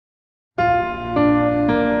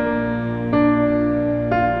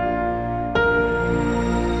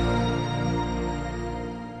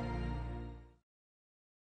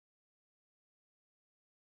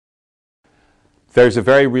There's a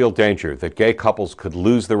very real danger that gay couples could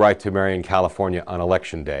lose the right to marry in California on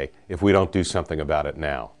Election Day if we don't do something about it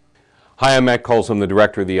now. Hi, I'm Matt Coles. I'm the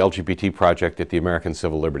director of the LGBT project at the American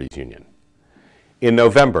Civil Liberties Union. In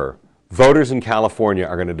November, voters in California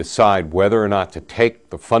are going to decide whether or not to take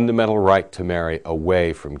the fundamental right to marry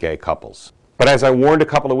away from gay couples. But as I warned a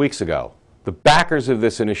couple of weeks ago, the backers of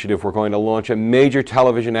this initiative were going to launch a major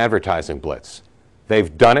television advertising blitz.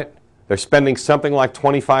 They've done it. They're spending something like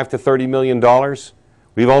 $25 to $30 million.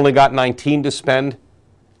 We've only got 19 to spend,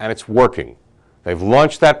 and it's working. They've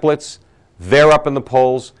launched that blitz, they're up in the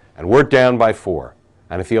polls, and we're down by 4.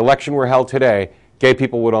 And if the election were held today, gay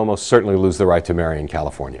people would almost certainly lose the right to marry in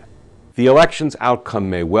California. The election's outcome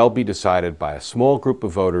may well be decided by a small group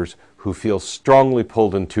of voters who feel strongly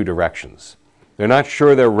pulled in two directions. They're not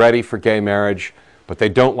sure they're ready for gay marriage, but they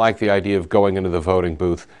don't like the idea of going into the voting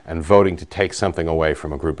booth and voting to take something away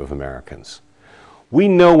from a group of Americans. We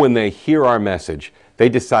know when they hear our message, they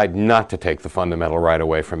decide not to take the fundamental right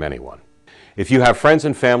away from anyone. If you have friends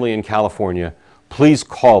and family in California, please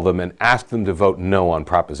call them and ask them to vote no on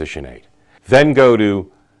Proposition 8. Then go to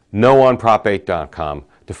noonprop8.com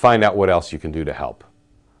to find out what else you can do to help.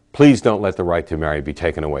 Please don't let the right to marry be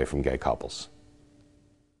taken away from gay couples.